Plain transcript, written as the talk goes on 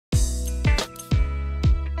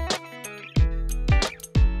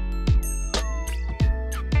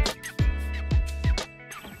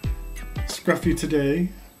scruffy today,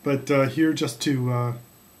 but here just to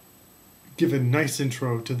give a nice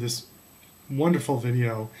intro to this wonderful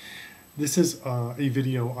video. This is a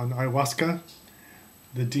video on ayahuasca,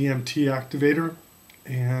 the DMT activator,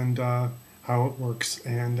 and how it works.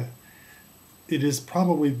 And it is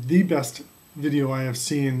probably the best video I have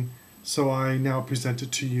seen, so I now present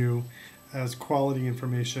it to you as quality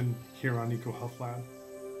information here on EcoHealth Lab.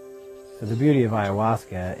 So the beauty of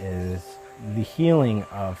ayahuasca is the healing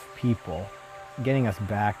of people, getting us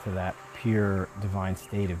back to that pure divine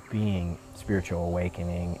state of being, spiritual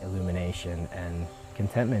awakening, illumination, and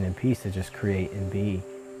contentment and peace to just create and be.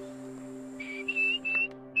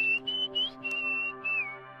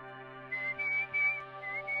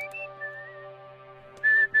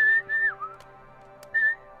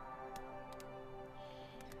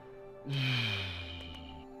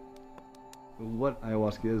 What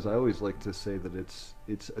ayahuasca is, I always like to say that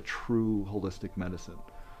it's a true holistic medicine.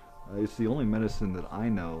 It's the only medicine that I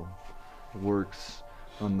know works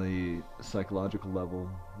on the psychological level,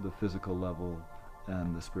 the physical level,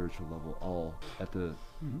 and the spiritual level, all at the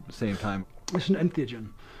same time. It's an entheogen.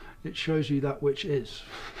 It shows you that which is.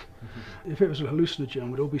 If it was a hallucinogen,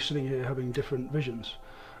 we'd all be sitting here having different visions.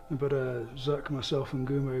 But Zach, myself, and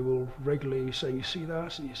Gume will regularly say, you see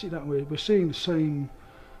that, and you see that, and we're seeing the same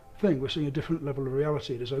thing. We're seeing a different level of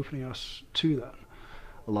reality. It is opening us to that.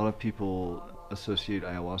 A lot of people associate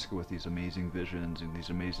ayahuasca with these amazing visions and these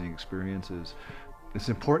amazing experiences. It's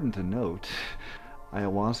important to note,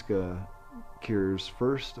 ayahuasca cares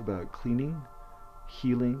first about cleaning,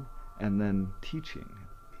 healing, and then teaching.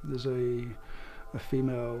 There's a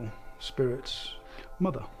female spirit's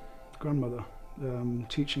mother, grandmother,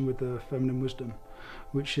 teaching with the feminine wisdom,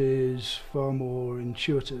 which is far more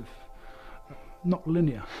intuitive, not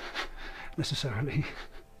linear necessarily.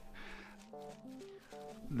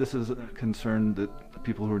 This is a concern that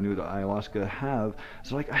people who are new to ayahuasca have.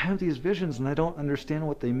 It's like, I have these visions and I don't understand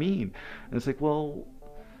what they mean. And it's like, well,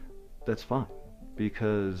 that's fine,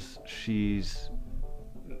 because she's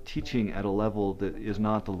teaching at a level that is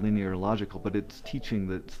not the linear logical, but it's teaching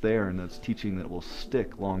that's there, and that's teaching that will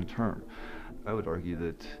stick long term. I would argue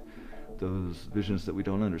that those visions that we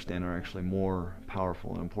don't understand are actually more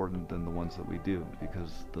powerful and important than the ones that we do,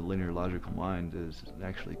 because the linear logical mind is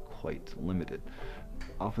actually quite limited.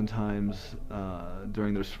 Oftentimes,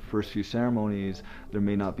 during those first few ceremonies, there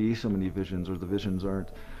may not be so many visions, or the visions aren't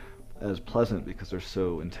as pleasant because they're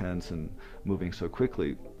so intense and moving so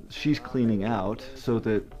quickly. She's cleaning out so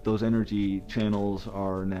that those energy channels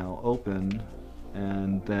are now open,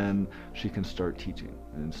 and then she can start teaching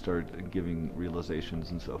and start giving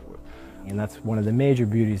realizations and so forth. And that's one of the major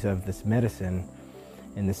beauties of this medicine,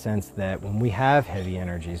 in the sense that when we have heavy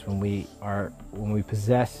energies, when we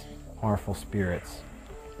possess harmful spirits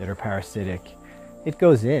that are parasitic, it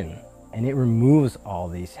goes in and it removes all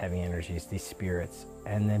these heavy energies, these spirits,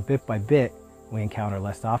 and then bit by bit we encounter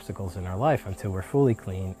less obstacles in our life until we're fully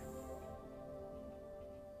clean.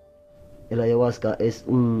 El ayahuasca es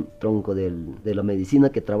un tronco de la medicina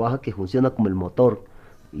que trabaja, que funciona como el motor,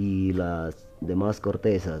 y las demás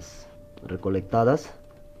cortezas recolectadas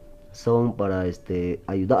son para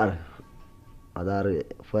ayudar a dar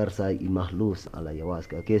fuerza y más luz a la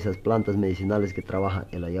ayahuasca. Aquí esas plantas medicinales que trabaja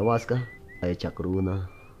el ayahuasca, la chacruna,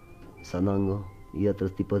 sanango y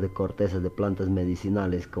otros tipos de cortezas de plantas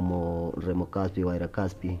medicinales como remocaspi,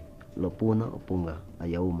 guairacaspi, lopuna o punga,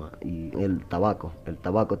 ayauma, y el tabaco. El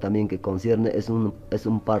tabaco también, que concierne, es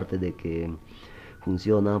un parte de que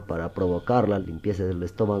funciona para provocar la limpieza del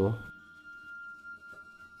estómago.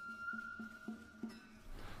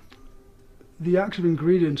 The active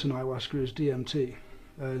ingredient in ayahuasca is DMT,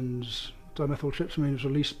 and dimethyltryptamine is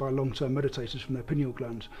released by long-term meditators from their pineal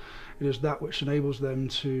gland. It is that which enables them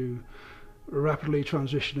to rapidly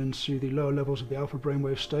transition into the lower levels of the alpha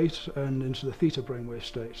brainwave state and into the theta brainwave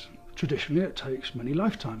state. Traditionally, it takes many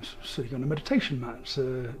lifetimes sitting on a meditation mat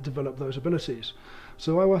to develop those abilities.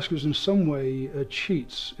 So ayahuasca is in some way a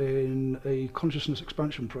cheat in a consciousness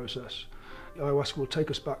expansion process. Ayahuasca will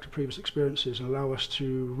take us back to previous experiences and allow us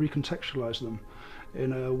to recontextualize them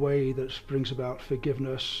in a way that brings about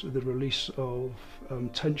forgiveness, the release of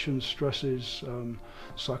tensions, stresses,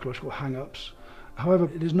 psychological hang-ups. However,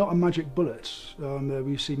 it is not a magic bullet.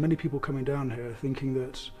 We see many people coming down here thinking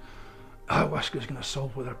that ayahuasca is going to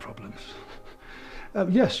solve all their problems.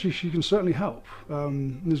 Yes, she can certainly help.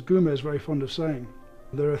 As Gume is very fond of saying,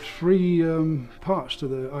 there are three parts to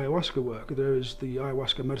the ayahuasca work. There is the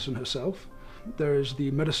ayahuasca medicine herself. There is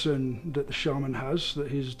the medicine that the shaman has,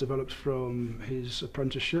 that he's developed from his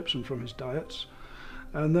apprenticeships and from his diets.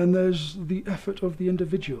 And then there's the effort of the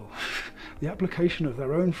individual, the application of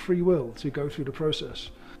their own free will to go through the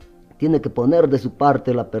process. tiene que poner de su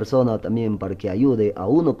parte la persona también para que ayude a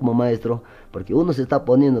uno como maestro, porque uno se está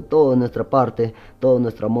poniendo toda nuestra parte, todo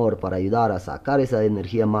nuestro amor para ayudar a sacar esa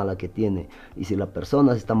energía mala que tiene. Y si la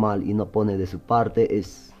persona está mal y no pone de su parte,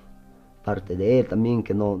 es parte de él también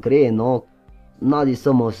que no cree, ¿no? Nadie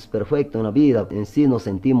somos perfectos en la vida, en sí nos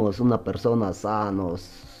sentimos una persona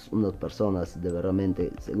sanos, unas personas de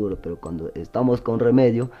verdaderamente seguros, pero cuando estamos con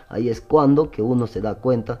remedio, ahí es cuando que uno se da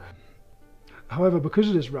cuenta. However, because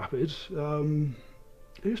it is rapid,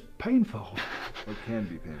 it is painful. It can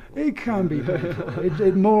be painful. It can be painful.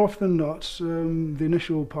 It more often than not, the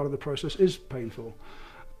initial part of the process is painful.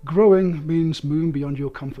 Growing means moving beyond your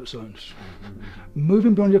comfort zones.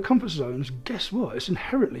 Moving beyond your comfort zones, guess what? It's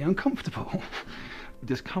inherently uncomfortable.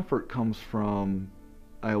 Discomfort comes from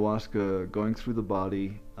ayahuasca going through the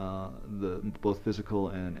body, both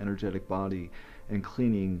physical and energetic body, and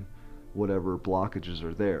cleaning whatever blockages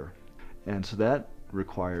are there. And so that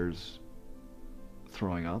requires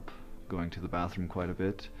throwing up, going to the bathroom quite a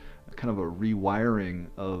bit, kind of a rewiring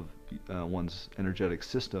of one's energetic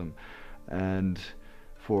system. And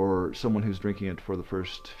for someone who's drinking it for the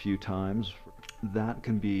first few times, that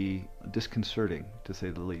can be disconcerting, to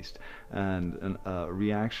say the least, and a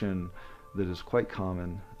reaction that is quite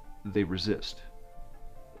common. They resist.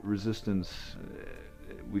 Resistance,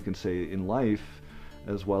 we can say in life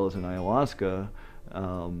as well as in ayahuasca,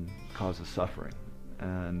 causes suffering.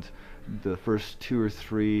 And the first 2 or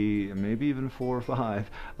 3, maybe even 4 or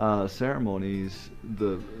 5 ceremonies,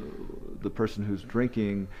 the person who's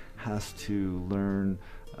drinking has to learn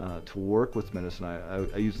to work with medicine.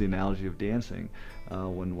 I use the analogy of dancing.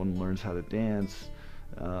 When one learns how to dance,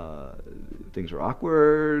 things are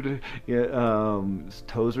awkward,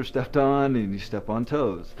 toes are stepped on, and you step on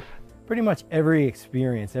toes. Pretty much every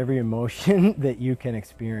experience, every emotion that you can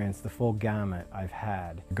experience, the full gamut I've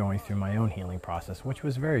had going through my own healing process, which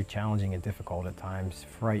was very challenging and difficult at times,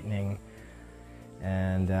 frightening.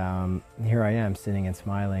 And here I am sitting and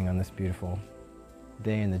smiling on this beautiful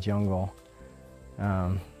day in the jungle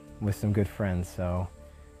with some good friends. So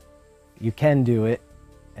you can do it,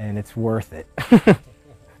 and it's worth it.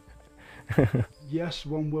 Yes,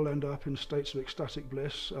 one will end up in states of ecstatic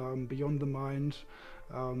bliss, beyond the mind,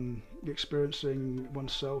 experiencing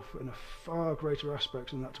oneself in a far greater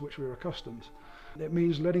aspect than that to which we're accustomed. It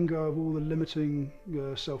means letting go of all the limiting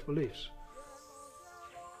self-beliefs.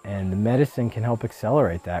 And the medicine can help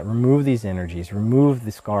accelerate that, remove these energies, remove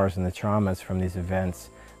the scars and the traumas from these events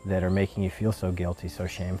that are making you feel so guilty, so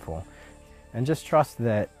shameful. And just trust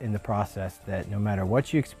that in the process that no matter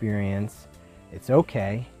what you experience, it's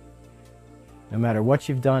okay. No matter what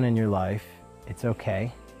you've done in your life, it's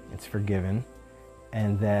okay, it's forgiven.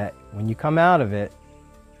 And that when you come out of it,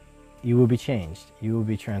 you will be changed, you will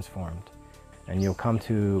be transformed. And you'll come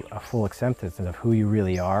to a full acceptance of who you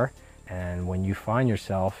really are. And when you find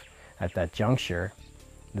yourself at that juncture,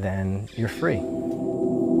 then you're free.